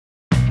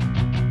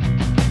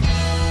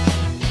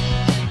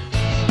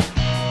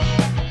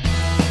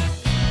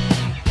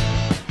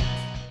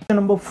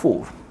Number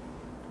 4,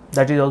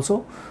 that is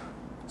also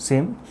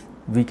same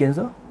weakens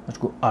the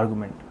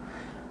argument.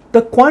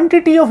 The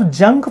quantity of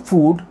junk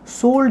food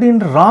sold in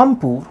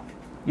Rampur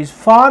is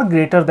far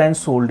greater than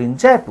sold in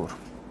Jaipur.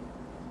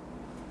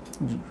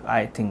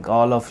 I think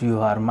all of you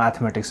are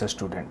mathematics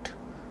student.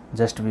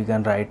 Just we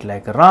can write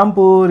like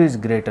Rampur is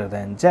greater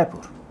than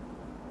Jaipur.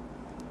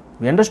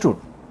 We understood.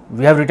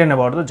 We have written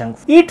about the junk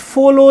food. It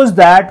follows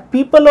that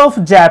people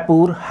of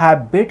Jaipur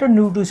have better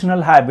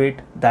nutritional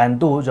habit than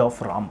those of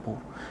Rampur.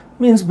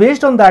 Means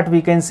based on that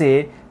we can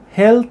say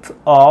health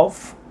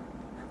of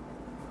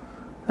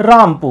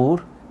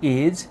Rampur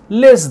is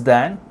less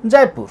than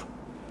Jaipur.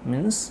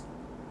 Means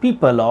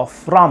people of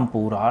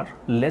Rampur are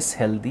less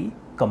healthy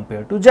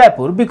compared to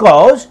Jaipur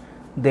because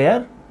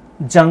their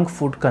junk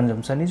food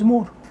consumption is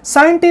more.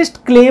 Scientists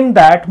claim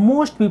that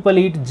most people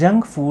eat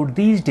junk food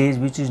these days,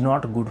 which is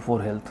not good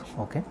for health.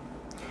 Okay,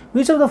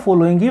 which of the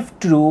following, if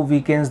true,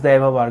 weakens the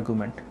above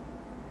argument?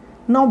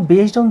 Now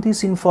based on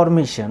this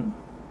information,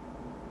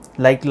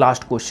 like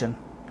last question,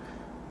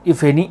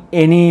 if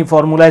any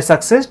formula is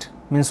successed,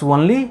 means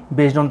only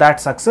based on that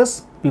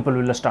success people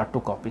will start to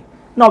copy.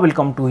 Now we'll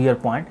come to here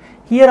point.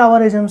 Here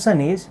our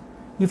assumption is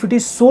if it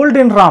is sold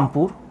in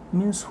Rampur,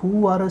 means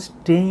who are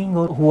staying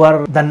or who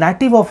are the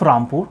native of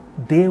Rampur,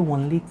 they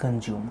only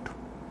consumed.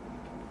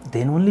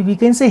 Then only we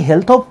can say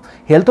health of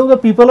the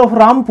people of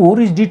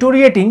Rampur is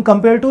deteriorating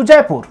compared to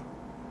Jaipur,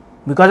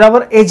 because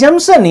our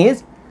assumption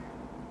is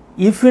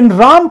if in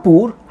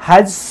Rampur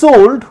has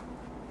sold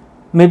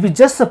maybe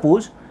just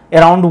suppose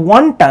around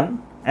 1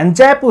 ton and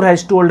Jaipur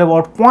has told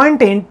about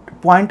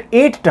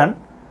 0.8 ton,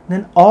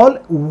 then all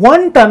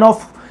 1 ton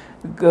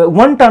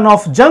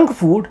of junk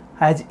food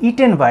has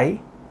eaten by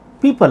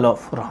people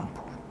of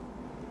Rampur.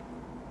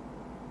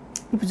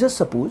 If just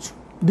suppose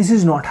this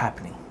is not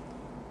happening,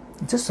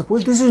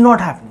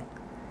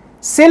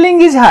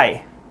 selling is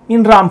high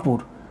in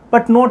Rampur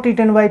but not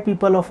eaten by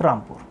people of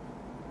Rampur,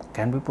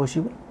 can be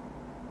possible?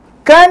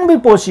 Can be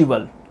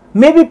possible.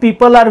 Maybe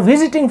people are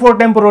visiting for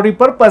temporary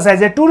purpose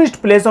as a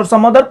tourist place or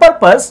some other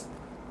purpose,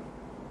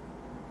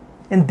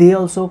 and they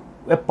also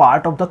a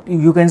part of the,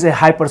 you can say,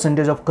 high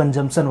percentage of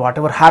consumption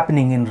whatever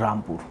happening in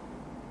Rampur.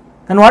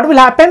 And what will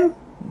happen?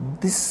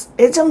 This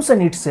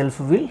assumption itself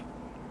will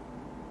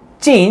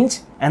change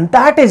and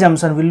that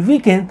assumption will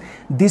weaken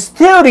this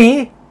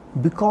theory,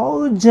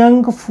 because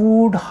junk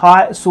food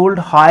sold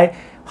high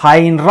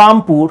in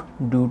Rampur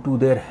due to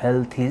their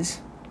health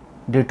is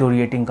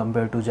deteriorating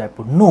compared to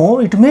Jaipur. No,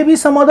 it may be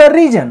some other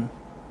region.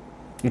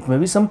 It may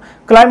be some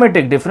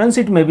climatic difference,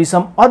 it may be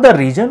some other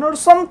region or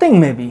something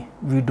maybe.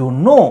 We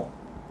don't know.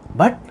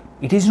 But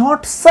it is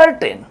not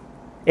certain.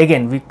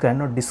 Again, we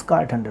cannot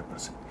discard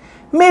 100%.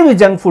 Maybe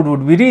junk food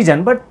would be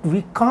region, but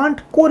we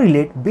can't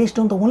correlate based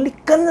on the only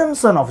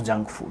consumption of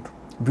junk food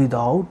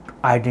without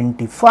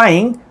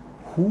identifying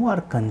who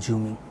are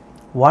consuming.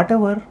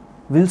 Whatever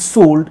will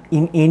sold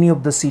in any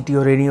of the city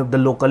or any of the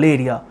local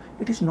area,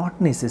 it is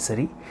not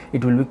necessary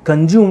it will be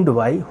consumed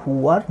by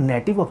who are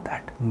native of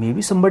that.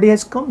 Maybe somebody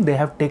has come, they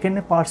have taken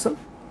a parcel,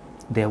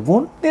 they have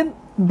gone. Then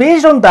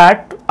based on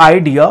that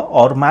idea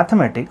or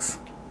mathematics,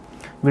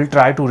 we'll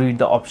try to read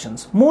the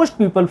options. Most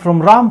people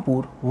from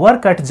Rampur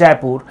work at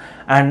Jaipur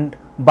and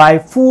buy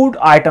food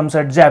items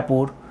at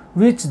Jaipur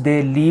which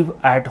they leave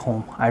at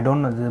home. I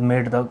don't know, they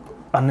made the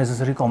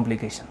unnecessary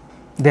complication.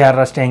 They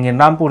are staying in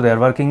Rampur, they are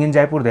working in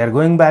Jaipur, they are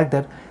going back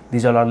there.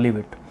 These all are leave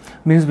it.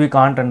 Means we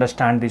can't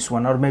understand this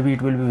one, or maybe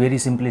it will be very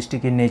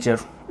simplistic in nature.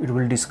 It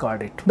will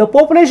discard it. The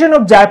population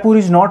of Jaipur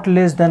is not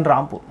less than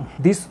Rampur.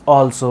 This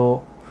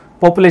also,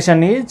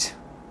 population is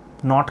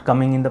not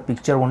coming in the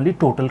picture, only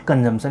total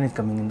consumption is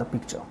coming in the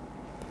picture.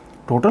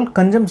 Total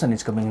consumption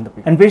is coming in the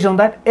picture. And based on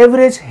that,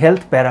 average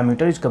health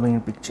parameter is coming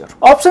in picture.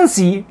 Option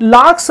C,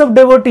 lakhs of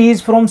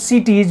devotees from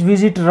cities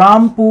visit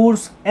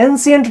Rampur's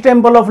ancient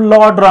temple of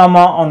Lord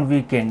Rama on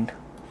weekend.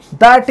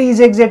 That is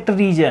exact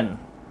reason.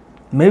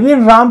 Maybe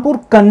in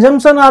Rampur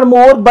consumption are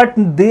more, but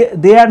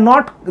they are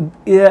not,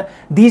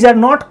 these are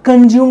not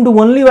consumed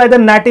only by the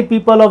native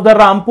people of the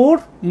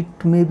Rampur.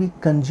 It may be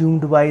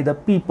consumed by the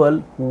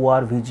people who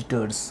are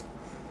visitors,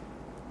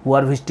 who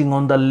are visiting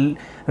on the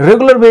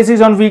regular basis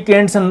on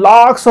weekends, and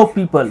lakhs of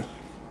people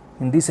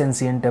in this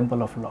ancient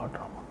temple of Lord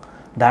Rama.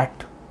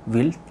 That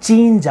will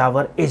change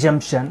our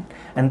assumption,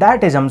 and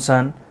that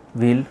assumption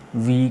will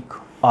weak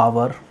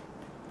our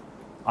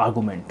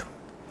argument.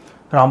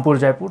 Rampur,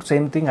 Jaipur,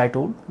 same thing I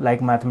told,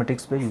 like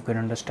mathematics way you can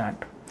understand.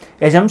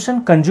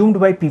 Assumption consumed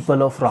by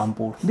people of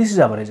Rampur. This is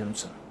our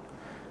assumption.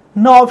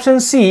 Now option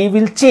C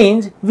will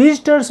change.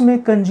 Visitors may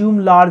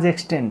consume large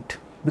extent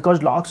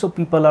because lots of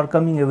people are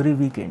coming every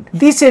weekend.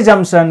 This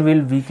assumption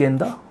will weaken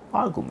the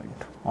argument.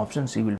 Option C will